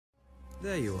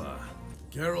There you are.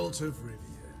 Geralt of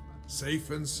Rivia,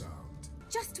 safe and sound.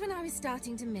 Just when I was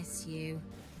starting to miss you.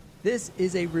 This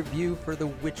is a review for The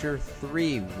Witcher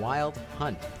 3 Wild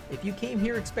Hunt. If you came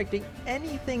here expecting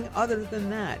anything other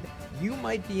than that, you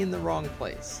might be in the wrong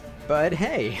place. But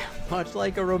hey, much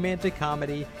like a romantic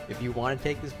comedy, if you want to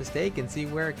take this mistake and see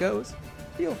where it goes,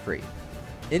 feel free.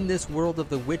 In this world of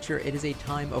The Witcher, it is a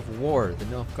time of war, the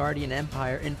Nilfgaardian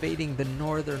Empire invading the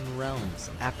Northern Realms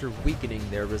after weakening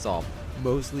their resolve,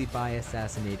 mostly by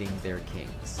assassinating their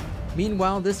kings.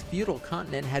 Meanwhile, this feudal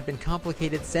continent had been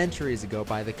complicated centuries ago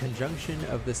by the conjunction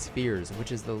of the spheres,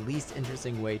 which is the least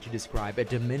interesting way to describe a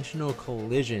dimensional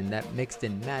collision that mixed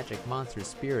in magic, monsters,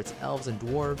 spirits, elves, and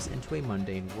dwarves into a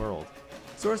mundane world.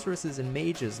 Sorceresses and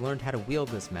mages learned how to wield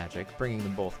this magic, bringing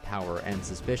them both power and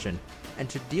suspicion. And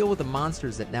to deal with the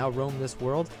monsters that now roam this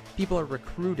world, people are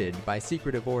recruited by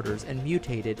secretive orders and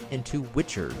mutated into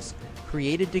witchers,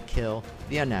 created to kill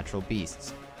the unnatural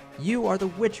beasts. You are the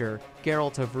Witcher,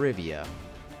 Geralt of Rivia,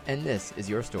 and this is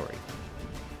your story.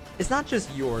 It's not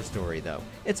just your story, though.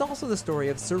 It's also the story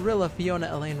of Cirilla Fiona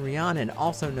Elaine Rhiannon,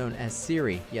 also known as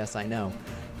Ciri, yes I know,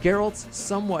 Geralt's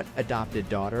somewhat adopted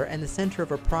daughter and the center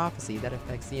of a prophecy that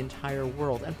affects the entire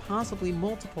world, and possibly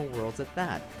multiple worlds at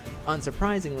that.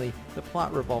 Unsurprisingly, the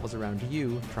plot revolves around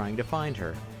you trying to find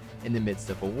her, in the midst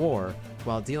of a war,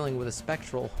 while dealing with a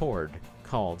spectral horde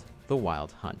called the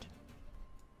Wild Hunt.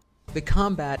 The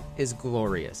combat is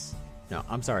glorious. No,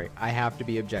 I'm sorry, I have to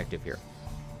be objective here.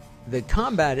 The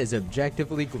combat is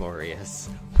objectively glorious.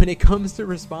 When it comes to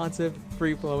responsive,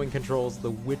 free-flowing controls, The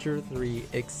Witcher 3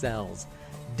 excels.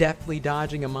 Deftly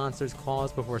dodging a monster's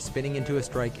claws before spinning into a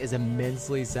strike is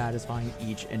immensely satisfying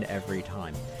each and every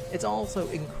time. It's also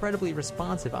incredibly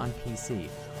responsive on PC.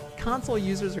 Console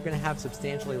users are going to have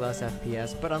substantially less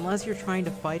FPS, but unless you're trying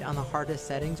to fight on the hardest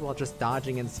settings while just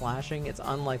dodging and slashing, it's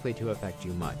unlikely to affect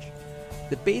you much.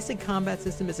 The basic combat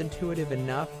system is intuitive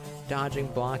enough, dodging,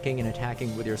 blocking, and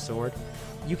attacking with your sword.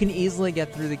 You can easily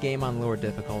get through the game on lower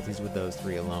difficulties with those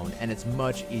three alone, and it's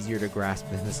much easier to grasp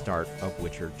than the start of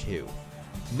Witcher 2.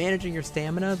 Managing your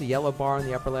stamina, the yellow bar in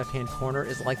the upper left-hand corner,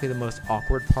 is likely the most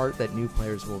awkward part that new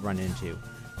players will run into.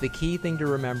 The key thing to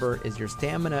remember is your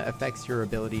stamina affects your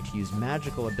ability to use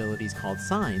magical abilities called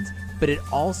signs, but it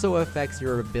also affects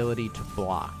your ability to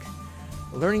block.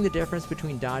 Learning the difference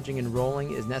between dodging and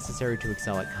rolling is necessary to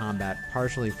excel at combat,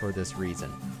 partially for this reason.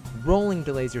 Rolling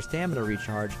delays your stamina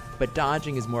recharge, but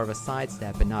dodging is more of a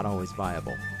sidestep and not always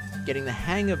viable. Getting the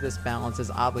hang of this balance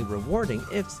is oddly rewarding,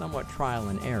 if somewhat trial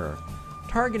and error.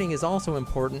 Targeting is also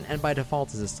important, and by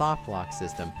default is a soft lock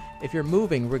system. If you're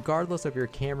moving, regardless of your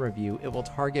camera view, it will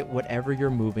target whatever you're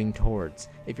moving towards.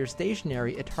 If you're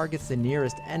stationary, it targets the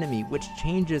nearest enemy, which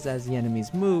changes as the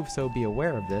enemies move, so be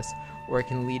aware of this, or it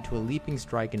can lead to a leaping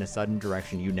strike in a sudden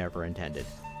direction you never intended.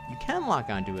 You can lock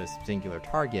onto a singular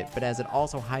target, but as it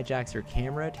also hijacks your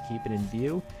camera to keep it in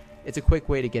view, it's a quick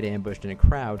way to get ambushed in a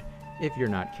crowd if you're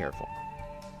not careful.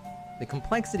 The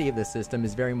complexity of the system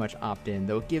is very much opt-in,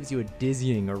 though it gives you a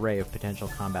dizzying array of potential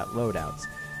combat loadouts.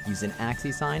 Use an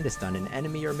Axii sign to stun an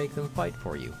enemy or make them fight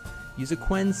for you. Use a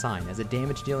Quen sign as a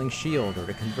damage-dealing shield or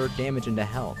to convert damage into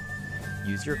health.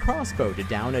 Use your crossbow to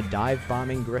down a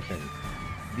dive-bombing griffin.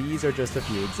 These are just a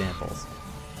few examples.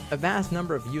 A vast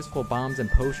number of useful bombs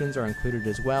and potions are included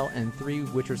as well, and 3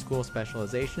 Witcher School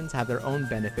specializations have their own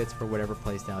benefits for whatever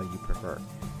playstyle you prefer.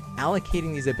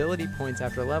 Allocating these ability points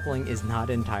after leveling is not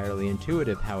entirely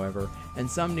intuitive, however, and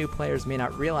some new players may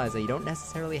not realize that you don't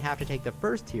necessarily have to take the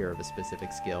first tier of a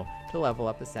specific skill to level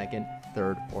up the second,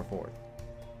 third, or fourth.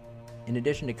 In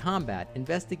addition to combat,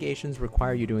 investigations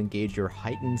require you to engage your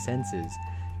heightened senses,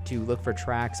 to look for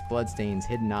tracks, bloodstains,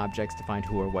 hidden objects to find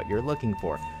who or what you're looking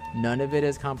for. None of it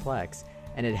is complex,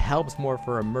 and it helps more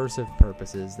for immersive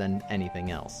purposes than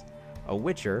anything else. A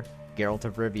Witcher, Geralt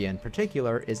of Rivia in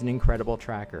particular, is an incredible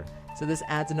tracker, so this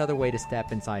adds another way to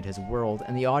step inside his world,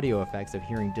 and the audio effects of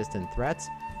hearing distant threats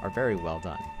are very well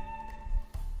done.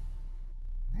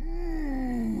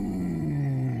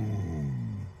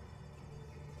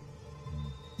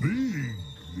 Big,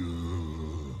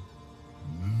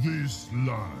 this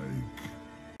like.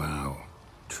 Wow,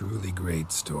 truly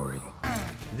great story.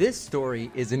 This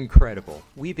story is incredible,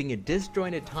 weaving a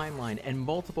disjointed timeline and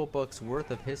multiple books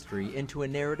worth of history into a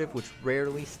narrative which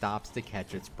rarely stops to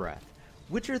catch its breath.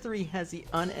 Witcher 3 has the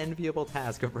unenviable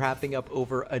task of wrapping up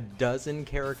over a dozen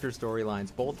character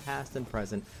storylines, both past and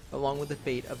present, along with the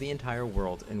fate of the entire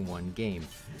world in one game.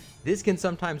 This can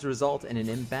sometimes result in an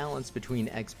imbalance between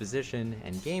exposition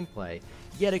and gameplay,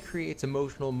 yet it creates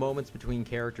emotional moments between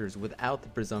characters without the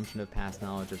presumption of past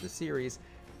knowledge of the series,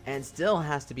 and still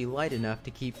has to be light enough to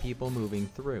keep people moving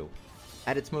through.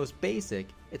 At its most basic,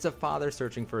 it's a father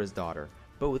searching for his daughter,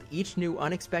 but with each new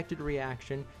unexpected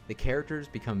reaction, the characters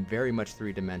become very much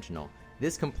three-dimensional.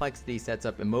 This complexity sets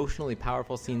up emotionally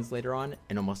powerful scenes later on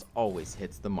and almost always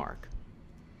hits the mark.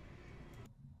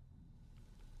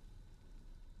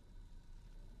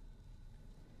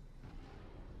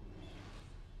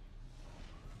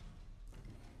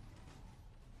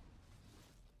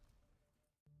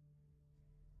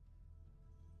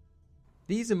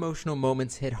 These emotional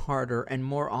moments hit harder and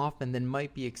more often than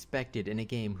might be expected in a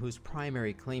game whose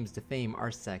primary claims to fame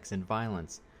are sex and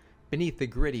violence. Beneath the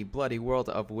gritty, bloody world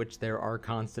of which there are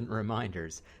constant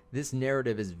reminders, this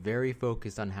narrative is very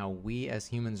focused on how we as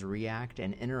humans react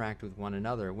and interact with one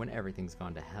another when everything's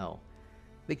gone to hell.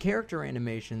 The character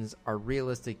animations are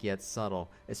realistic yet subtle,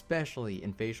 especially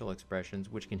in facial expressions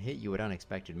which can hit you at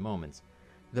unexpected moments.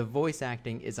 The voice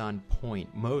acting is on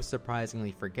point, most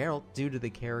surprisingly for Geralt due to the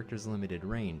character's limited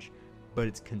range, but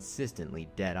it's consistently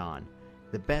dead on.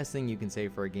 The best thing you can say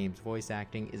for a game's voice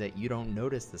acting is that you don't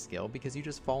notice the skill because you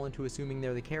just fall into assuming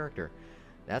they're the character.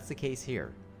 That's the case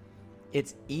here.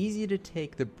 It's easy to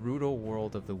take the brutal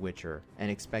world of The Witcher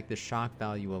and expect the shock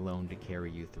value alone to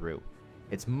carry you through.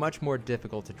 It's much more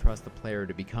difficult to trust the player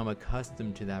to become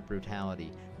accustomed to that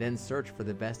brutality, then search for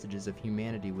the vestiges of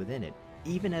humanity within it,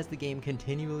 even as the game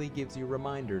continually gives you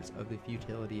reminders of the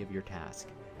futility of your task.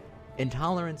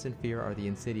 Intolerance and fear are the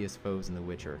insidious foes in The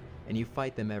Witcher, and you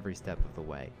fight them every step of the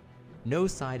way. No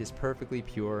side is perfectly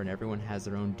pure and everyone has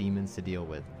their own demons to deal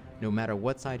with. No matter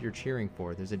what side you're cheering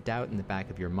for, there's a doubt in the back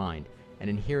of your mind, an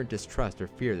inherent distrust or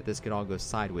fear that this could all go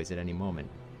sideways at any moment.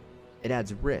 It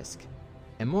adds risk,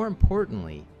 and more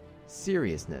importantly,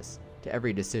 seriousness to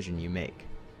every decision you make.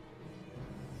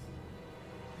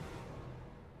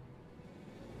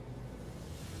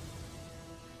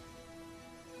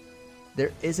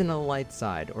 There isn't a light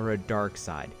side or a dark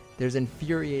side. There's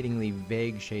infuriatingly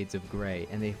vague shades of gray,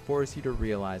 and they force you to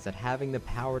realize that having the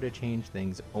power to change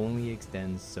things only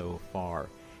extends so far.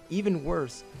 Even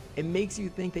worse, it makes you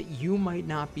think that you might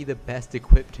not be the best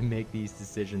equipped to make these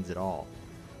decisions at all.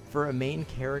 For a main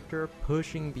character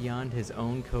pushing beyond his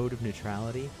own code of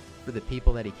neutrality for the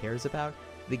people that he cares about,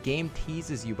 the game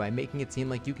teases you by making it seem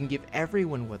like you can give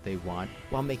everyone what they want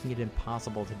while making it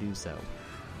impossible to do so.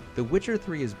 The Witcher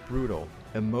 3 is brutal,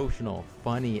 emotional,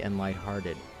 funny, and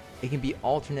lighthearted. It can be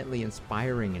alternately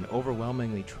inspiring and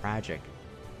overwhelmingly tragic.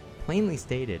 Plainly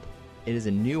stated, it is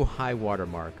a new high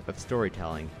watermark of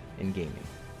storytelling in gaming.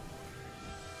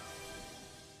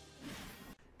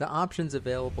 The options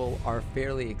available are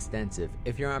fairly extensive.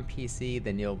 If you're on PC,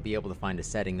 then you'll be able to find a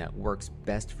setting that works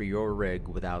best for your rig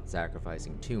without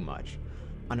sacrificing too much.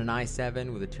 On an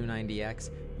i7 with a 290X,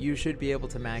 you should be able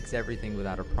to max everything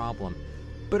without a problem,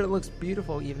 but it looks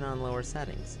beautiful even on lower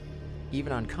settings.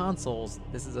 Even on consoles,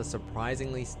 this is a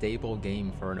surprisingly stable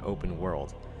game for an open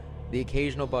world. The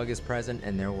occasional bug is present,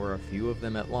 and there were a few of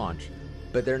them at launch,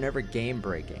 but they're never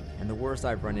game-breaking, and the worst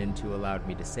I've run into allowed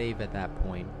me to save at that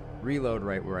point, reload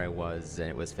right where I was, and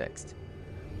it was fixed.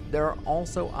 There are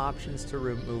also options to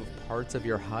remove parts of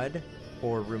your HUD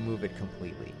or remove it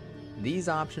completely. These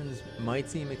options might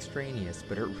seem extraneous,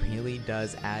 but it really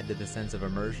does add to the sense of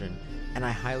immersion, and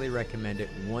I highly recommend it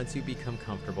once you become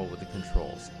comfortable with the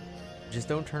controls. Just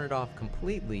don't turn it off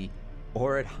completely,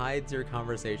 or it hides your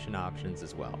conversation options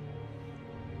as well.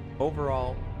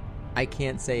 Overall, I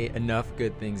can't say enough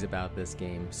good things about this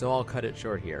game, so I'll cut it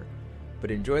short here.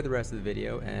 But enjoy the rest of the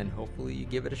video and hopefully you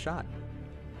give it a shot.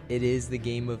 It is the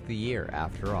game of the year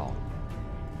after all.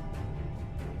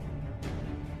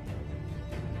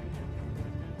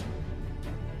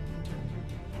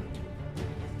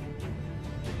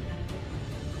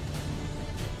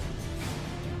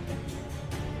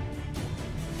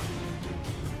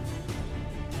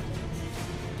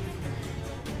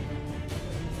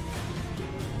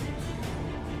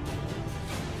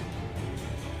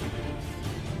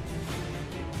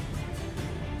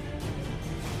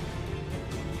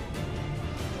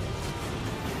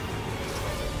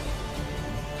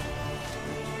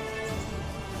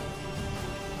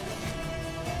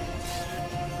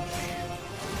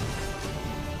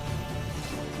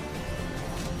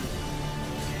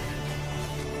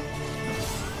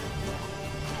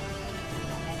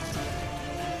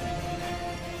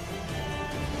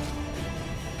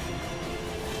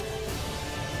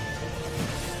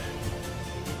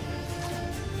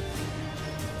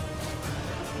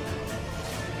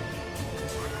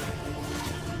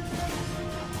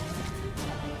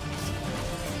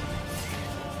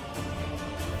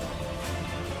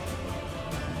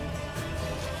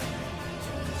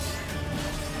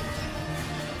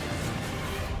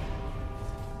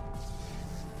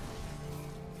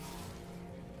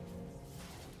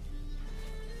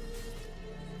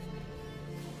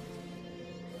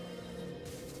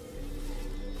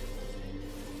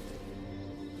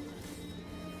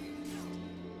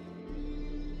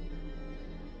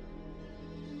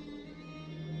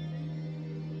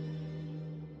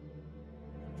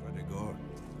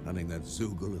 hunting that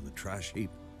Zoogle in the trash heap.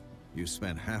 You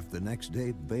spent half the next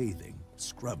day bathing,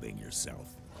 scrubbing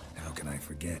yourself. How can I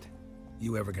forget?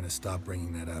 You ever gonna stop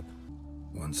bringing that up?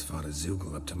 Once fought a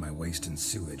Zoogle up to my waist in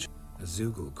sewage. A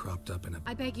Zoogle cropped up in a...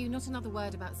 I beg you, not another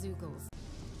word about Zoogles.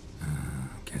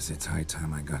 Guess it's high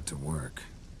time I got to work.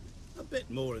 A bit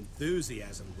more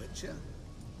enthusiasm, Witcher.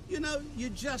 You know, you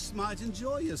just might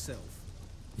enjoy yourself.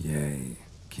 Yay.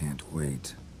 Can't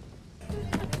wait.